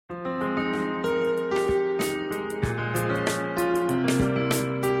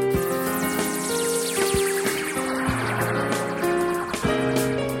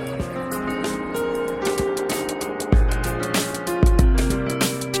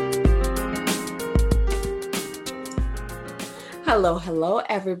Hello,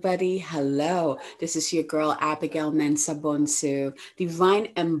 everybody. Hello. This is your girl, Abigail Mensa Bonsu, Divine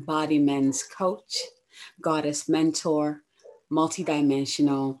Embodiments Coach, Goddess Mentor,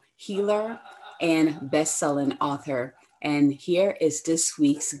 multidimensional healer, and best-selling author. And here is this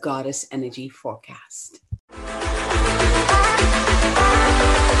week's Goddess Energy Forecast.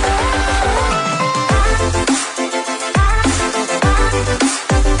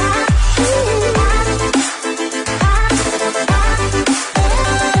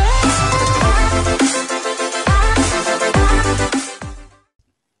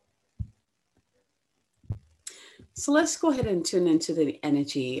 So let's go ahead and tune into the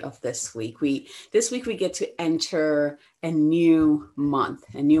energy of this week. This week we get to enter a new month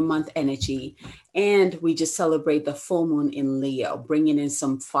energy, and we just celebrate the full moon in Leo, bringing in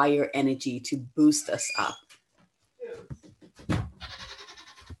some fire energy to boost us up.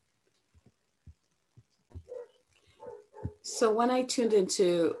 So when I tuned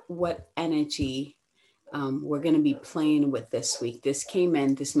into what energy we're going to be playing with this week, this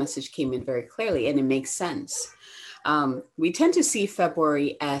message came in very clearly, and it makes sense. We tend to see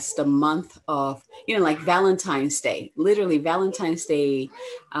February as the month of, like Valentine's Day. Literally, Valentine's Day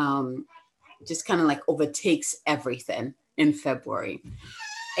just kind of like overtakes everything in February.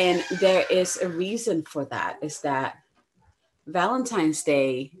 And there is a reason for that, is that Valentine's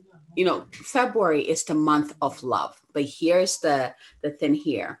Day, February is the month of love. But here's the thing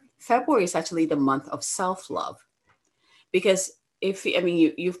here. February is actually the month of self-love. Because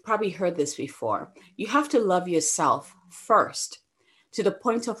you've probably heard this before. You have to love yourself first to the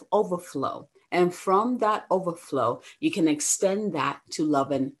point of overflow. And from that overflow, you can extend that to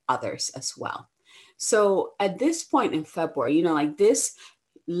loving others as well. So at this point in February, this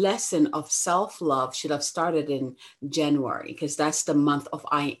lesson of self-love should have started in January, because that's the month of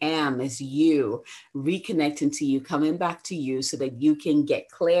I am, is you reconnecting to you, coming back to you so that you can get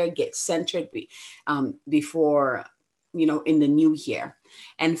clear, get centered before in the new year.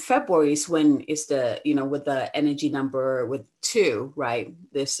 And February is when it's the, with the energy number with 2, right?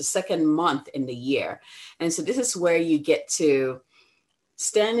 This is the second month in the year. And so this is where you get to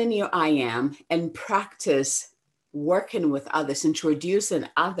stand in your I am and practice working with others, introducing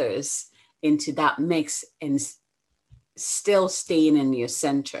others into that mix and still staying in your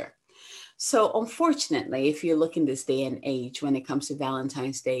center. So unfortunately, if you look in this day and age, when it comes to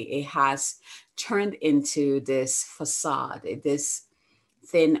Valentine's Day, it has turned into this facade, this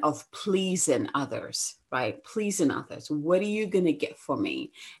thing of pleasing others, right? Pleasing others. What are you going to get for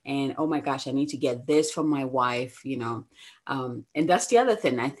me? And oh my gosh, I need to get this for my wife, and that's the other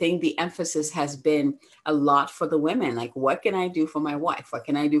thing. I think the emphasis has been a lot for the women. Like, what can I do for my wife? What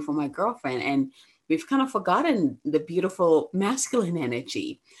can I do for my girlfriend? And we've kind of forgotten the beautiful masculine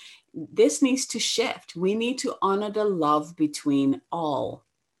energy. This needs to shift. We need to honor the love between all.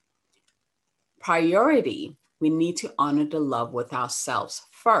 Priority, we need to honor the love with ourselves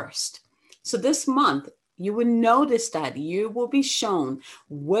first. So this month, you will notice that you will be shown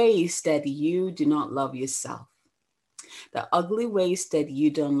ways that you do not love yourself. The ugly ways that you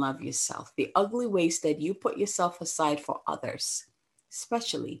don't love yourself. The ugly ways that you put yourself aside for others.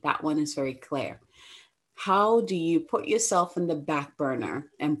 Especially, that one is very clear. How do you put yourself in the back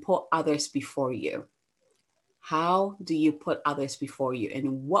burner and put others before you? How do you put others before you? And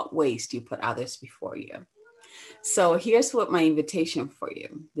in what ways do you put others before you? So here's what my invitation for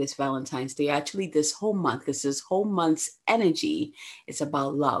you this Valentine's Day, actually this whole month, because this whole month's energy is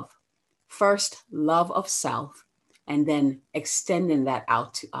about love. First, love of self, and then extending that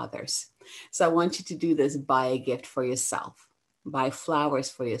out to others. So I want you to do this. Buy a gift for yourself. Buy flowers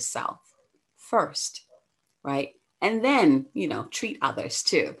for yourself first. Right? And then, treat others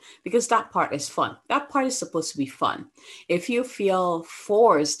too, because that part is fun. That part is supposed to be fun. If you feel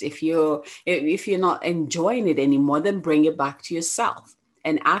forced, if you're not enjoying it anymore, then bring it back to yourself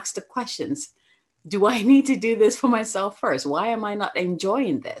and ask the questions. Do I need to do this for myself first? Why am I not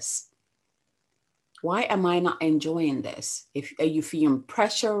enjoying this? Why am I not enjoying this? If you feel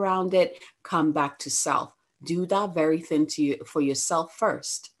pressure around it, come back to self. Do that very thing for yourself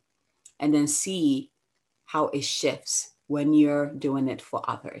first, and then see how it shifts when you're doing it for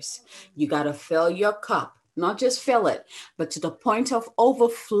others. You got to fill your cup, not just fill it, but to the point of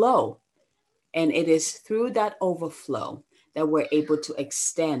overflow. And it is through that overflow that we're able to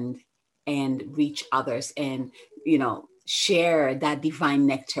extend and reach others and, share that divine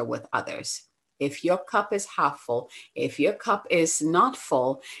nectar with others. If your cup is half full, if your cup is not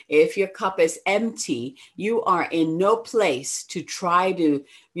full, if your cup is empty, you are in no place to try to,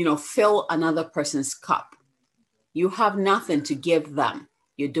 fill another person's cup. You have nothing to give them.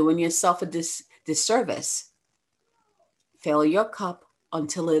 You're doing yourself a disservice. Fill your cup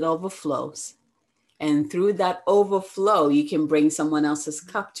until it overflows. And through that overflow, you can bring someone else's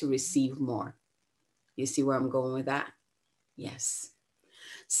cup to receive more. You see where I'm going with that? Yes.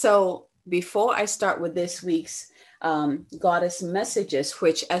 So before I start with this week's goddess messages,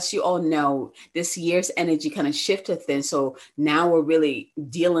 which, as you all know, this year's energy kind of shifted things. So now we're really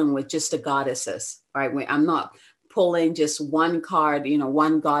dealing with just the goddesses, right? I'm not pulling just one card,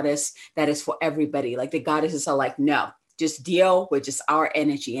 one goddess that is for everybody. Like the goddesses are like, no, just deal with just our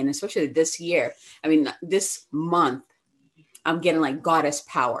energy. And especially this year, this month, I'm getting like goddess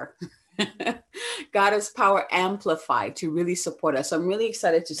power. Goddess power amplified to really support us. So I'm really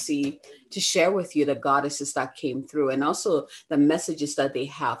excited to share with you the goddesses that came through and also the messages that they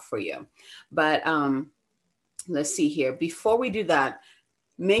have for you. But let's see here. Before we do that,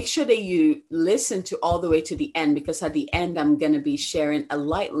 make sure that you listen to all the way to the end, because at the end, I'm going to be sharing a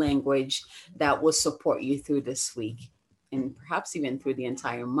light language that will support you through this week and perhaps even through the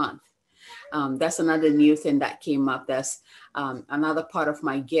entire month. That's another new thing that came up. That's another part of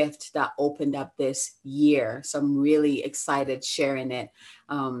my gift that opened up this year. So I'm really excited sharing it.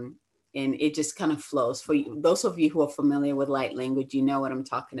 And it just kind of flows. For you, those of you who are familiar with light language, you know what I'm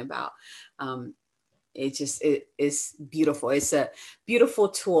talking about. It's beautiful. It's a beautiful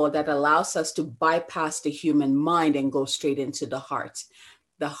tool that allows us to bypass the human mind and go straight into the heart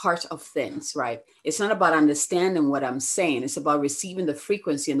of things, right? It's not about understanding what I'm saying. It's about receiving the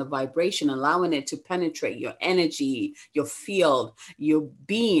frequency and the vibration, allowing it to penetrate your energy, your field, your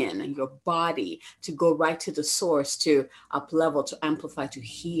being, your body, to go right to the source, to up level, to amplify, to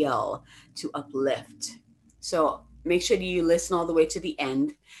heal, to uplift. So make sure that you listen all the way to the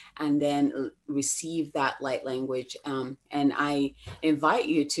end and then receive that light language. And I invite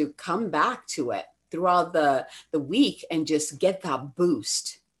you to come back to it throughout the week and just get that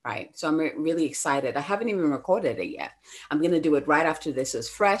boost, right? So I'm really excited. I haven't even recorded it yet. I'm going to do it right after this. Is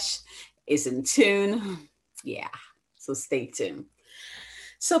fresh, is in tune. Yeah, so stay tuned.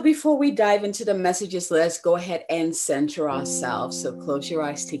 So before we dive into the messages, let's go ahead and center ourselves. So close your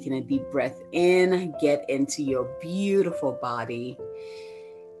eyes, taking a deep breath in, get into your beautiful body,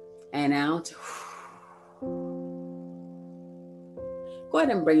 and out. Go ahead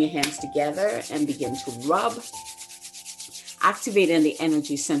and bring your hands together and begin to rub, activating the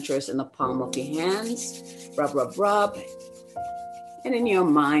energy centers in the palm of your hands. Rub, rub, rub. And in your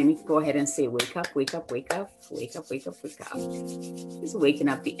mind, go ahead and say, wake up, wake up, wake up, wake up, wake up, wake up. Just waking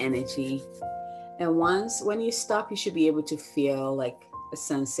up the energy. And when you stop, you should be able to feel like a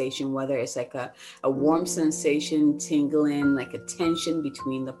sensation, whether it's like a warm sensation, tingling, like a tension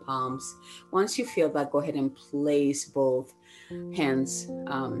between the palms. Once you feel that, go ahead and place both hands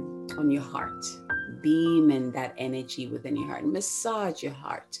on your heart. Beam in that energy within your heart. Massage your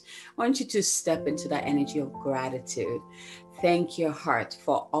heart. I want you to step into that energy of gratitude. Thank your heart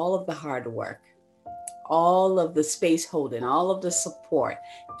for all of the hard work, all of the space holding, all of the support,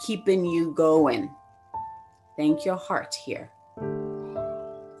 keeping you going. Thank your heart here.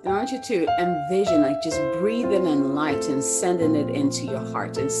 And I want you to envision, like just breathing in light and sending it into your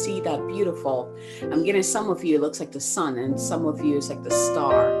heart and see that beautiful. I'm getting some of you, it looks like the sun, and some of you, it's like the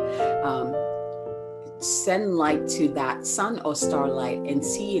star. Send light to that sun or starlight and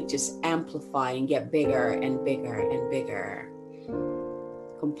see it just amplify and get bigger and bigger and bigger.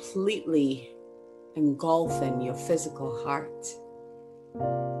 Completely engulfing your physical heart.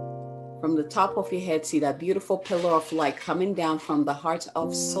 From the top of your head, see that beautiful pillar of light coming down from the heart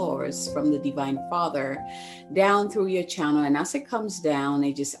of source, from the Divine Father, down through your channel. And as it comes down,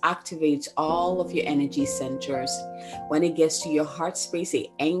 it just activates all of your energy centers. When it gets to your heart space, it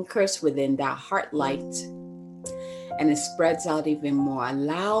anchors within that heart light and it spreads out even more.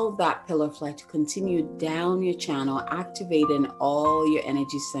 Allow that pillar of light to continue down your channel, activating all your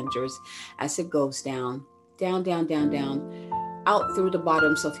energy centers as it goes down, down, down, down, down. Out through the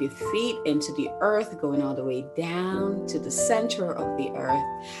bottoms of your feet into the earth, going all the way down to the center of the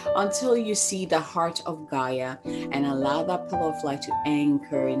earth until you see the heart of Gaia, and allow that pillar of light to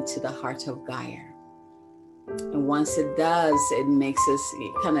anchor into the heart of Gaia. And once it does, it makes us,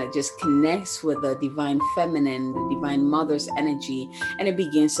 it kind of just connects with the divine feminine, the divine mother's energy, and it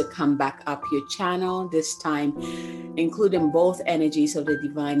begins to come back up your channel, this time including both energies of the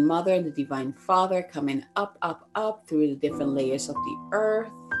divine mother and the divine father, coming up, up, up through the different layers of the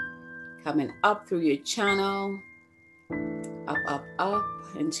earth, coming up through your channel, up, up, up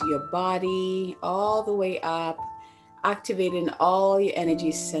into your body, all the way up, activating all your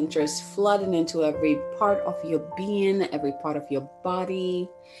energy centers, flooding into every part of your being, every part of your body.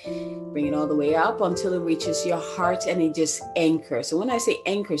 Bring it all the way up until it reaches your heart and it just anchors. So when I say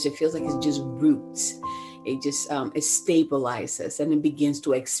anchors, it feels like it's just roots. it stabilizes and it begins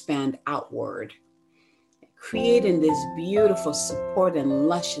to expand outward, creating this beautiful support and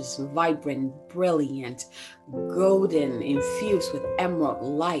luscious, vibrant, brilliant, golden, infused with emerald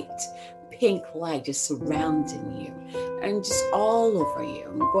light, pink light just surrounding you and just all over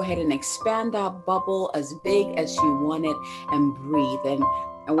you. Go ahead and expand that bubble as big as you want it and breathe. And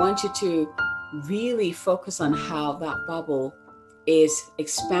I want you to really focus on how that bubble is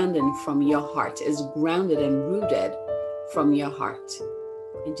expanding from your heart, is grounded and rooted from your heart.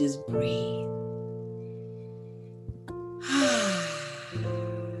 And just breathe.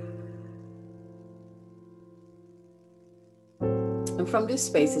 And from this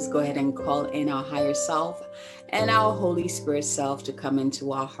space, let's go ahead and call in our higher self and our Holy Spirit self to come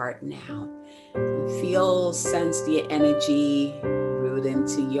into our heart now. Feel, sense the energy root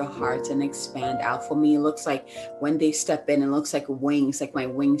into your heart and expand out. For me, it looks like when they step in, it looks like wings, like my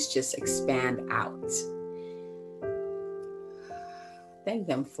wings just expand out. Thank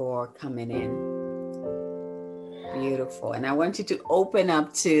them for coming in. Beautiful. And I want you to open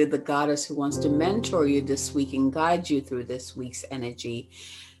up to the goddess who wants to mentor you this week and guide you through this week's energy.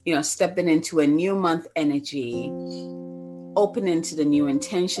 Stepping into a new month energy, open into the new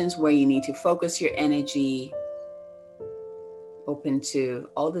intentions where you need to focus your energy, open to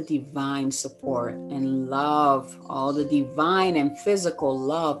all the divine support and love, all the divine and physical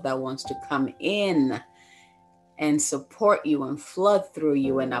love that wants to come in and support you and flood through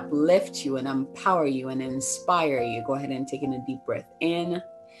you and uplift you and empower you and inspire you. Go ahead and take in a deep breath in,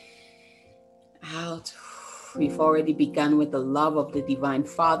 out. We've already begun with the love of the Divine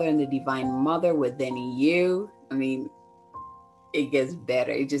Father and the Divine Mother within you. I mean, it gets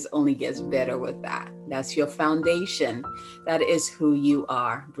better. It just only gets better with that. That's your foundation. That is who you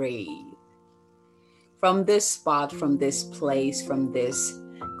are. Breathe. From this spot, from this place, from this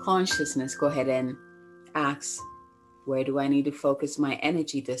consciousness, go ahead and ask, where do I need to focus my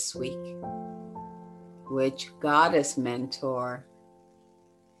energy this week? Which goddess mentor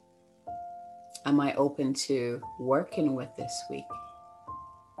am I open to working with this week?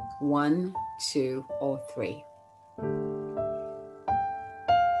 1, 2, or 3.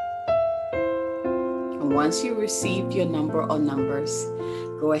 And once you received your number or numbers,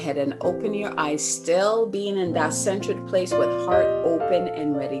 go ahead and open your eyes, still being in that centered place with heart open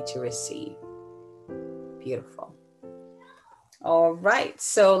and ready to receive. Beautiful. All right,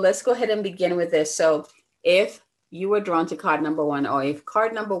 so let's go ahead and begin with this. So if you were drawn to card number 1, or if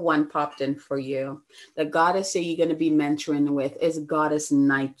card number 1 popped in for you, the goddess that you're going to be mentoring with is Goddess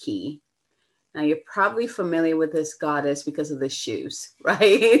Nike. Now, you're probably familiar with this goddess because of the shoes,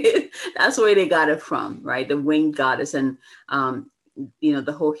 right? That's where they got it from, right? The winged goddess and,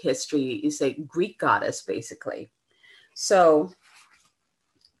 the whole history is a Greek goddess, basically. So,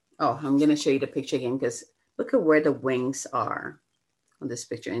 I'm going to show you the picture again because look at where the wings are on this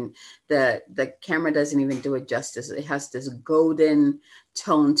picture. And the camera doesn't even do it justice. It has this golden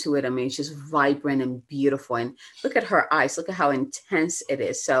tone to it. I mean, it's just vibrant and beautiful. And look at her eyes. Look at how intense it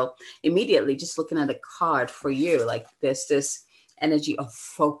is. So immediately just looking at the card for you, like there's this energy of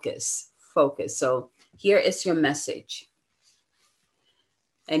focus. So here is your message.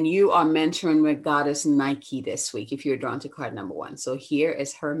 And you are mentoring with Goddess Nike this week if you're drawn to card number 1. So here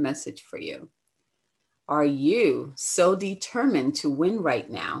is her message for you. Are you so determined to win right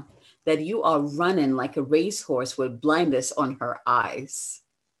now that you are running like a racehorse with blindness on her eyes?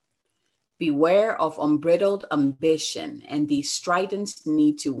 Beware of unbridled ambition and the strident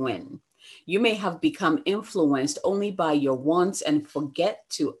need to win. You may have become influenced only by your wants and forget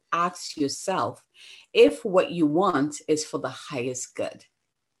to ask yourself if what you want is for the highest good.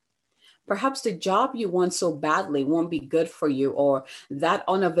 Perhaps the job you want so badly won't be good for you, or that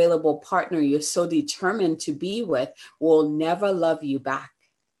unavailable partner you're so determined to be with will never love you back.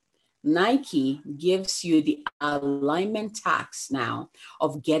 Nike gives you the alignment task now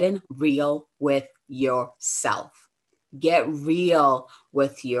of getting real with yourself. Get real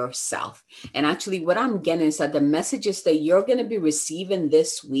with yourself. And actually what I'm getting is that the messages that you're going to be receiving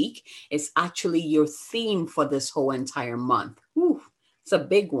this week is actually your theme for this whole entire month. Whew. It's a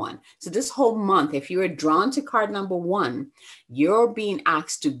big one. So this whole month, if you are drawn to card number 1, you're being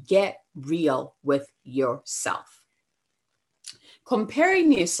asked to get real with yourself.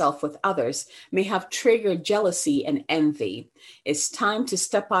 Comparing yourself with others may have triggered jealousy and envy. It's time to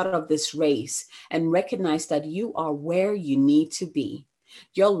step out of this race and recognize that you are where you need to be.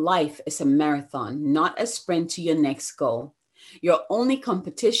 Your life is a marathon, not a sprint to your next goal. Your only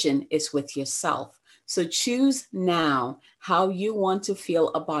competition is with yourself. So choose now how you want to feel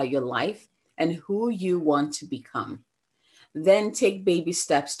about your life and who you want to become. Then take baby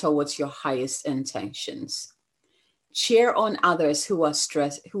steps towards your highest intentions. Cheer on others who are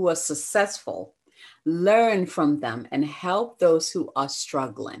successful. Learn from them and help those who are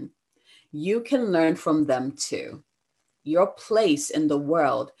struggling. You can learn from them too. Your place in the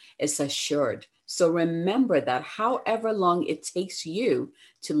world is assured. So remember that however long it takes you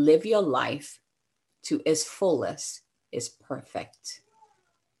to live your life to its fullest is perfect.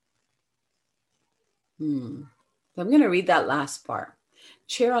 So I'm going to read that last part.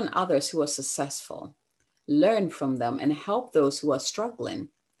 Cheer on others who are successful. Learn from them and help those who are struggling.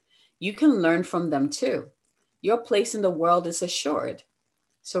 You can learn from them too. Your place in the world is assured.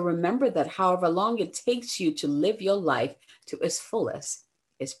 So remember that however long it takes you to live your life to its fullest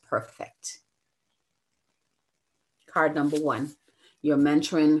is perfect. Card number 1. You're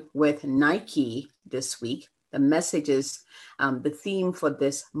mentoring with Nike this week. The message is, the theme for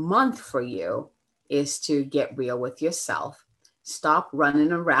this month for you is to get real with yourself. Stop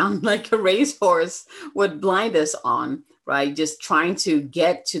running around like a racehorse with blinders on, right? Just trying to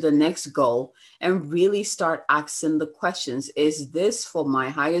get to the next goal and really start asking the questions. Is this for my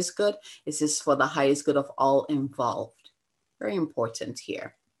highest good? Is this for the highest good of all involved? Very important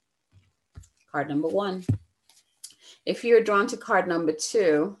here. Card number 1. If you're drawn to card number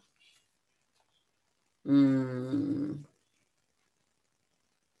 2,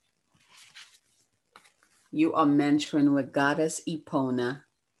 you are mentoring with Goddess Epona.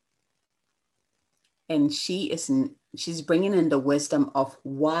 And she's bringing in the wisdom of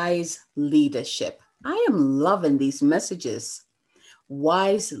wise leadership. I am loving these messages.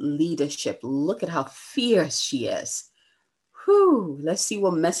 Wise leadership. Look at how fierce she is. Whew. Let's see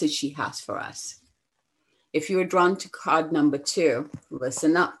what message she has for us. If you're drawn to card number 2,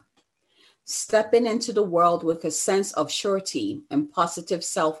 listen up. Stepping into the world with a sense of surety and positive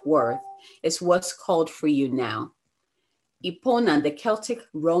self-worth is what's called for you now. Epona, the Celtic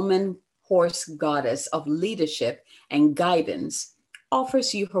Roman horse goddess of leadership and guidance,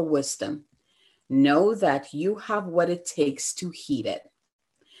 offers you her wisdom. Know that you have what it takes to heed it.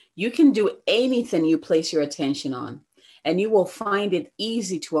 You can do anything you place your attention on, and you will find it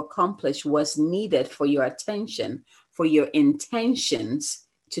easy to accomplish what's needed for your attention, for your intentions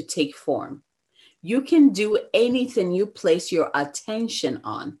to take form. You can do anything you place your attention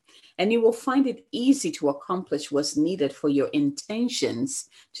on, and you will find it easy to accomplish what's needed for your intentions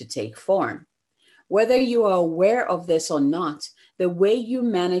to take form. Whether you are aware of this or not, the way you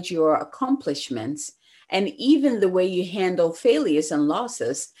manage your accomplishments and even the way you handle failures and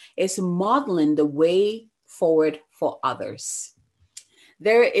losses is modeling the way forward for others.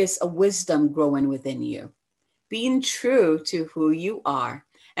 There is a wisdom growing within you. Being true to who you are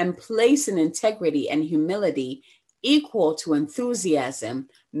and placing integrity and humility equal to enthusiasm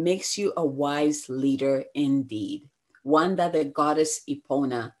makes you a wise leader indeed, one that the goddess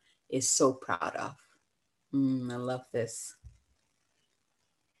Epona is so proud of. I love this.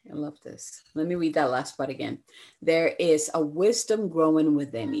 I love this. Let me read that last part again. There is a wisdom growing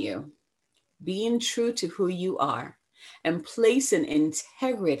within you. Being true to who you are and placing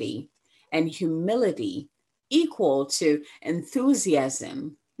integrity and humility equal to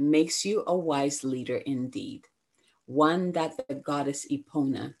enthusiasm makes you a wise leader indeed. One that the goddess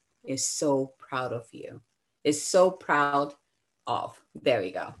Epona is so proud of you, is so proud of. There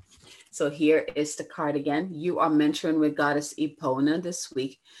we go. So here is the card again. You are mentoring with Goddess Epona this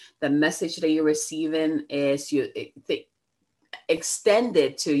week. The message that you're receiving is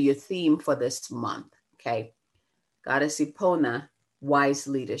extended to your theme for this month, okay? Goddess Epona, wise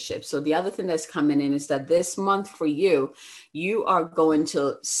leadership. So the other thing that's coming in is that this month for you, you are going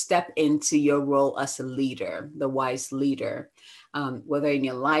to step into your role as a leader, the wise leader, whether in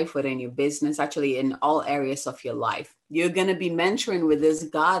your life, whether in your business, actually in all areas of your life. You're going to be mentoring with this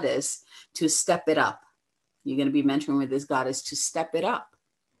goddess to step it up. You're going to be mentoring with this goddess to step it up,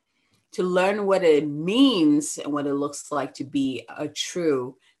 to learn what it means and what it looks like to be a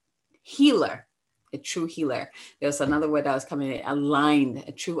true healer. A true healer. There's another word that was coming in, aligned,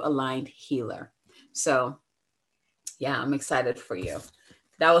 a true aligned healer. So yeah, I'm excited for you.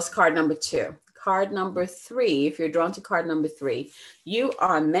 That was card number 2. Card number 3, if you're drawn to card number 3, you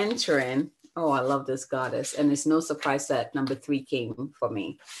are mentoring. Oh, I love this goddess. And it's no surprise that number 3 came for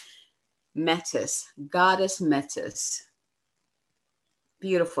me. Metis, goddess Metis.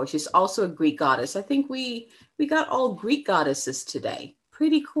 Beautiful. She's also a Greek goddess. I think we got all Greek goddesses today.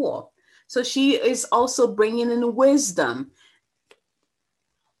 Pretty cool. So she is also bringing in wisdom.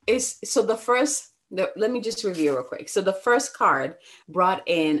 Let me just review real quick. So the first card brought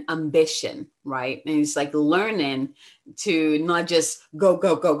in ambition, right? And it's like learning to not just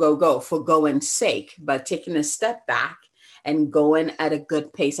go for going's sake, but taking a step back and going at a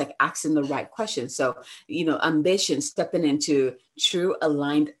good pace, like asking the right questions. So, ambition, stepping into true,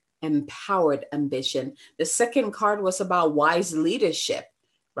 aligned, empowered ambition. The second card was about wise leadership,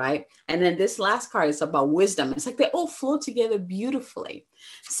 right? And then this last card is about wisdom. It's like they all flow together beautifully.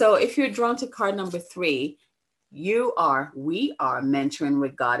 So if you're drawn to card number 3, we are mentoring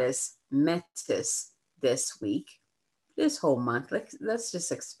with Goddess Metis this week, this whole month. Let's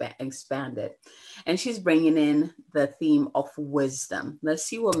just expand it. And she's bringing in the theme of wisdom. Let's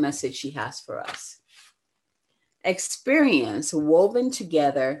see what message she has for us. Experience woven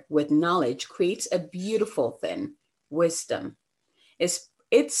together with knowledge creates a beautiful thing, wisdom.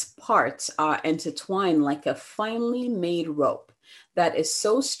 Its parts are intertwined like a finely made rope that is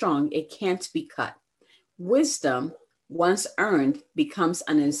so strong it can't be cut. Wisdom, once earned, becomes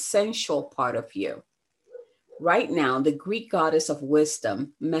an essential part of you. Right now, the Greek goddess of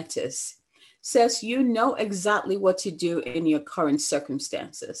wisdom, Metis, says you know exactly what to do in your current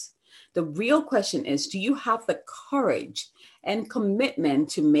circumstances. The real question is, do you have the courage and commitment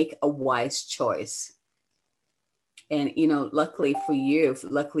to make a wise choice? And, luckily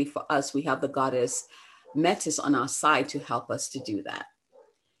for us, we have the goddess Metis on our side to help us to do that.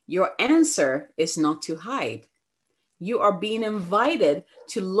 Your answer is not to hide. You are being invited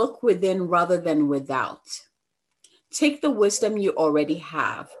to look within rather than without. Take the wisdom you already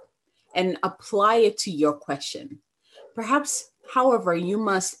have and apply it to your question. Perhaps, however, you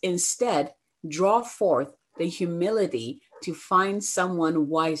must instead draw forth the humility to find someone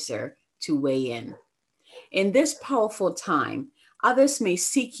wiser to weigh in. In this powerful time, others may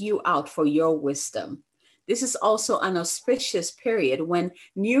seek you out for your wisdom. This is also an auspicious period when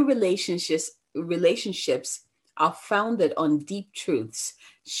new relationships are founded on deep truths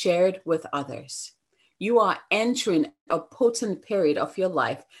shared with others. You are entering a potent period of your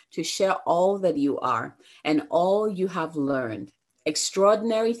life to share all that you are and all you have learned.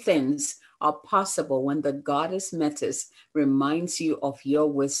 Extraordinary things are possible when the goddess Metis reminds you of your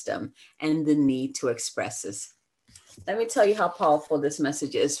wisdom and the need to express it. Let me tell you how powerful this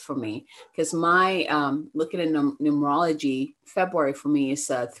message is for me, because my looking at numerology, February for me is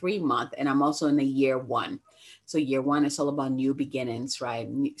a 3-month, and I'm also in the year 1. So year 1 is all about new beginnings, right?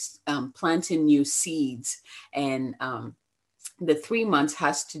 Planting new seeds. And the 3 months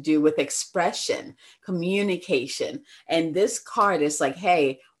has to do with expression, communication. And this card is like,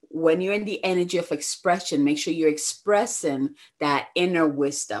 hey, when you're in the energy of expression, make sure you're expressing that inner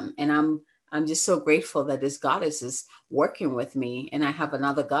wisdom. And I'm just so grateful that this goddess is working with me. And I have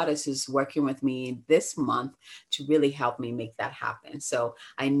another goddess who's working with me this month to really help me make that happen. So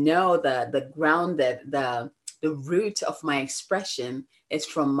I know the root of my expression is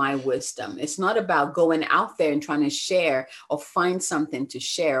from my wisdom. It's not about going out there and trying to share or find something to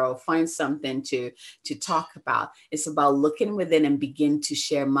share or find something to talk about. It's about looking within and begin to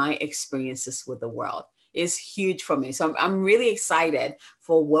share my experiences with the world. Is huge for me. So I'm really excited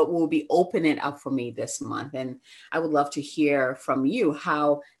for what will be opening up for me this month. And I would love to hear from you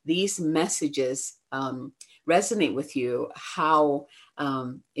how these messages resonate with you, how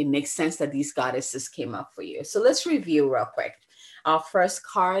it makes sense that these goddesses came up for you. So let's review real quick. Our first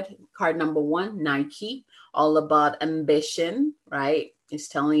card number 1, Nike, all about ambition, right? It's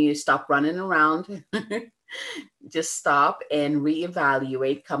telling you stop running around. Just stop and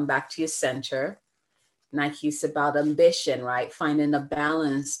reevaluate, come back to your center. Nike's about ambition, right? Finding a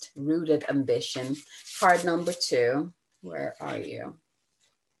balanced, rooted ambition. Card number 2, where are you?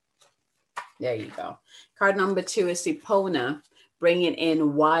 There you go. Card number 2 is Epona, bringing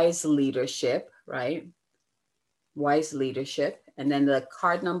in wise leadership, right? Wise leadership. And then the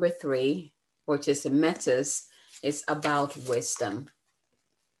card number 3, which is Metis, is about wisdom.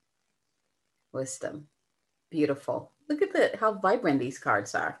 Wisdom. Beautiful. Look at how vibrant these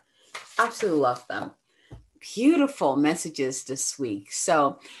cards are. Absolutely love them. Beautiful messages this week.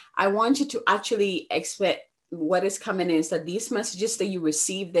 So I want you to actually expect what is coming in is that these messages that you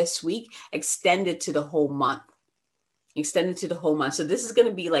receive this week extended to the whole month. Extended to the whole month. So this is going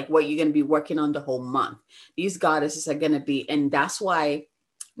to be like what you're going to be working on the whole month. These goddesses are going to be, and that's why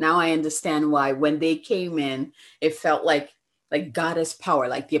now I understand why when they came in, it felt like goddess power,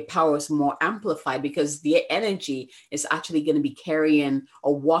 like their power is more amplified because their energy is actually going to be carrying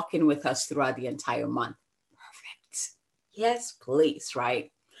or walking with us throughout the entire month. Perfect. Yes, please.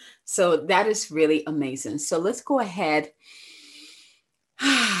 Right. So that is really amazing. So let's go ahead.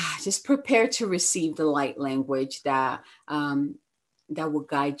 Just prepare to receive the light language that will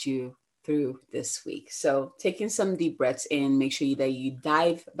guide you through this week. So taking some deep breaths in, make sure that you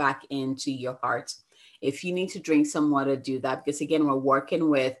dive back into your heart If you need to drink some water, do that, because again, we're working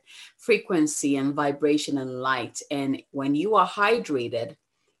with frequency and vibration and light. And when you are hydrated,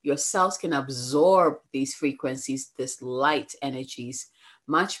 your cells can absorb these frequencies, this light energies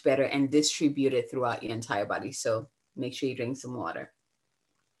much better and distribute it throughout your entire body. So make sure you drink some water.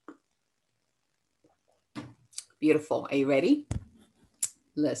 Beautiful. Are you ready?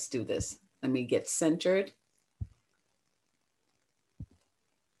 Let's do this. Let me get centered.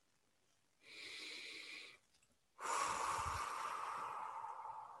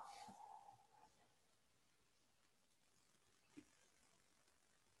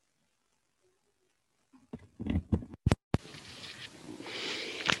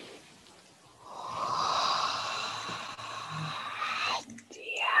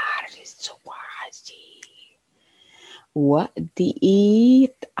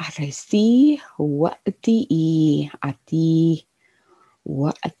 Wa'di arasi wa'di ati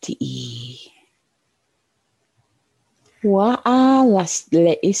wa'di wa'alas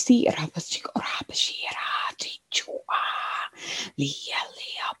leisi rapasik rapashira tichua lia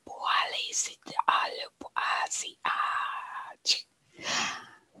lia boale sit alup asi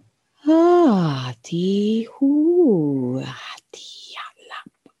ati hu ati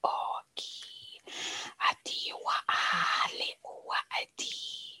alap oki ati wa'ale wa'di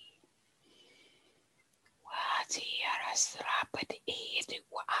wa'di arasrapat edi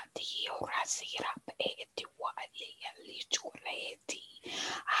wa'di orasirap edi wa'ali alichureti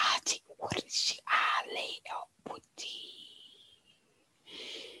ati warishi ale oputi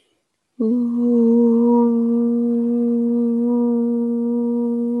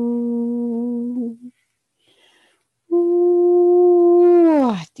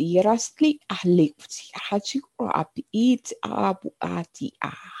Tirasli ahli haji api it abu ati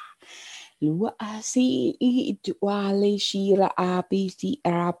lua asi itu wale shira api ti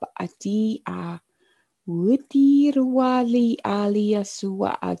rap ati utir wali alias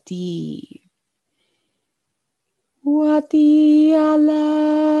ati wati ala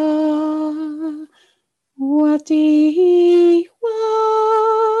wati wati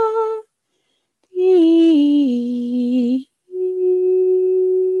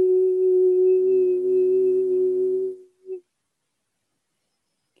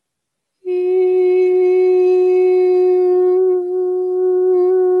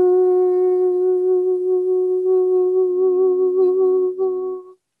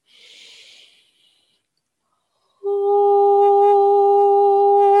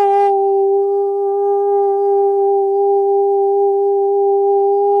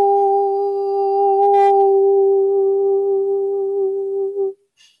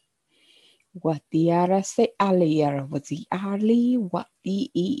Watiara se aliar wati ali wati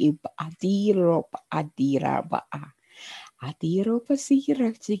ib adiro adira ba adiro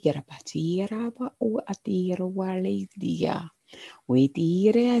pasira sigara patira ba o adiro wale dia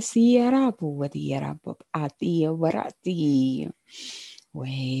wetire asiara bu watiara ba atia warati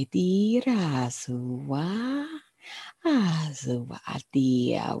wetira suwa azuwa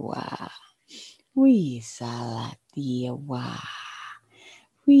atia wa wisalatia wa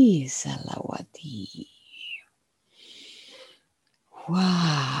Wisalawati.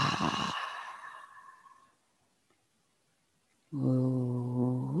 Wah.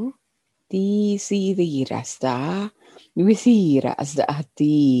 Oh. Di si rasta. Wisira as the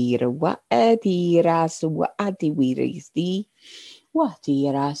atir. Wa atiras wa atiwiristi. Wa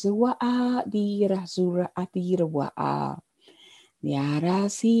tiras wa adirasura atira wa a. Yara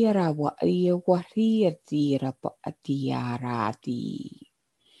sira wa ia waria tira pa atiarati.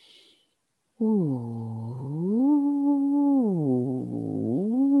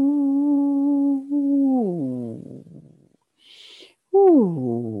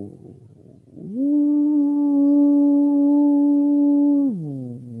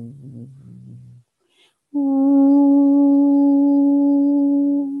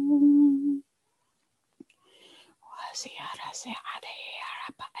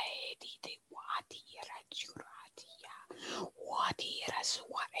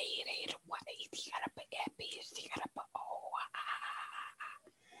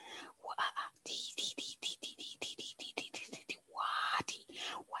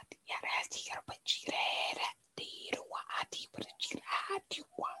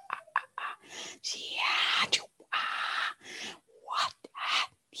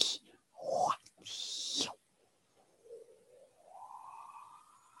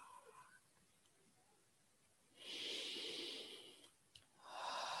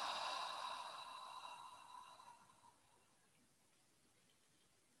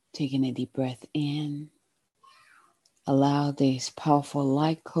 Taking a deep breath in, allow these powerful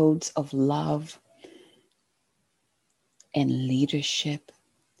light codes of love and leadership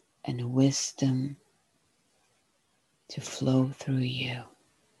and wisdom to flow through you.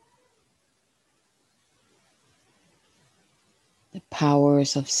 The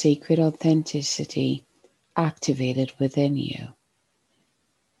powers of sacred authenticity activated within you.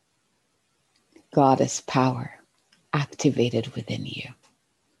 Goddess power activated within you.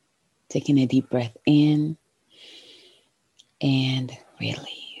 Taking a deep breath in and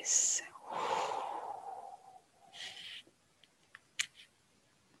release.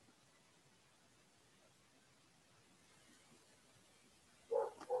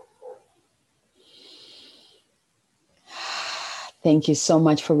 Thank you so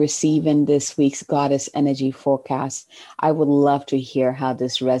much for receiving this week's Goddess Energy Forecast. I would love to hear how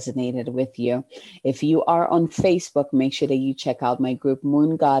this resonated with you. If you are on Facebook, make sure that you check out my group,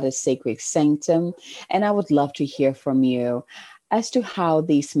 Moon Goddess Sacred Sanctum. And I would love to hear from you as to how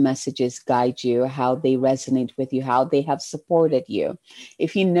these messages guide you, how they resonate with you, how they have supported you.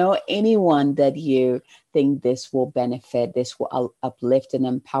 If you know anyone that you think this will benefit, this will uplift and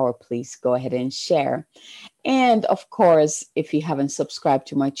empower, please go ahead and share. And of course, if you haven't subscribed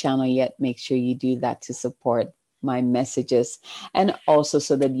to my channel yet, make sure you do that to support my messages, and also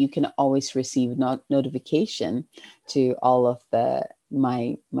so that you can always receive notification to all of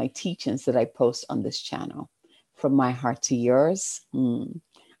my teachings that I post on this channel. From my heart to yours.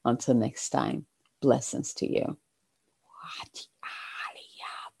 Until next time, blessings to you.